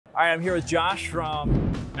All right, I'm here with Josh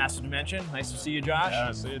from Massive Dimension. Nice to see you, Josh.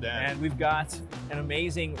 Yeah, see you, Dan. And we've got an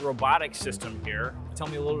amazing robotic system here. Tell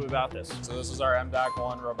me a little bit about this. So this is our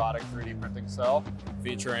MDAC1 robotic 3D printing cell,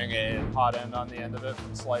 featuring a hot end on the end of it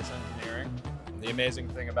from Slice Engineering. The amazing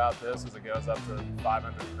thing about this is it goes up to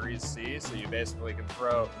 500 degrees C, so you basically can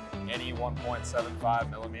throw any 1.75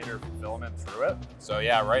 millimeter filament through it. So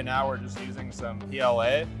yeah, right now we're just using some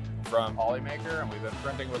PLA from Polymaker, and we've been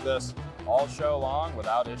printing with this all show long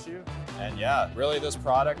without issue. And yeah, really this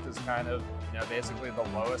product is kind of, basically the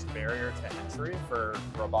lowest barrier to entry for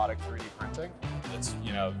robotic 3D printing. It's,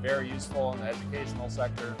 very useful in the educational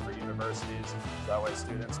sector for universities, so that way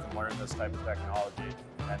students can learn this type of technology.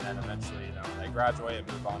 And then eventually, when they graduate and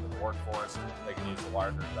move on to the workforce, they can use the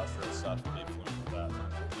larger industrial stuff to be fluent with that.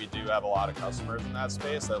 We do have a lot of customers in that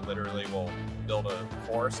space that literally will build a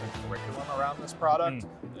course and curriculum around this product.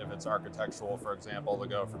 If it's architectural, for example, they'll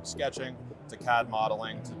go from sketching to CAD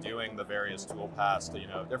modeling to doing the various tool paths to,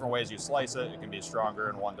 different ways you slice it. It can be stronger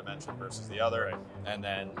in one dimension versus the other. Right. And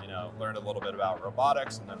then, learn a little bit about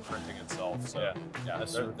robotics and then printing itself. So yeah,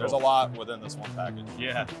 there's a lot within this one package.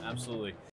 Yeah, absolutely.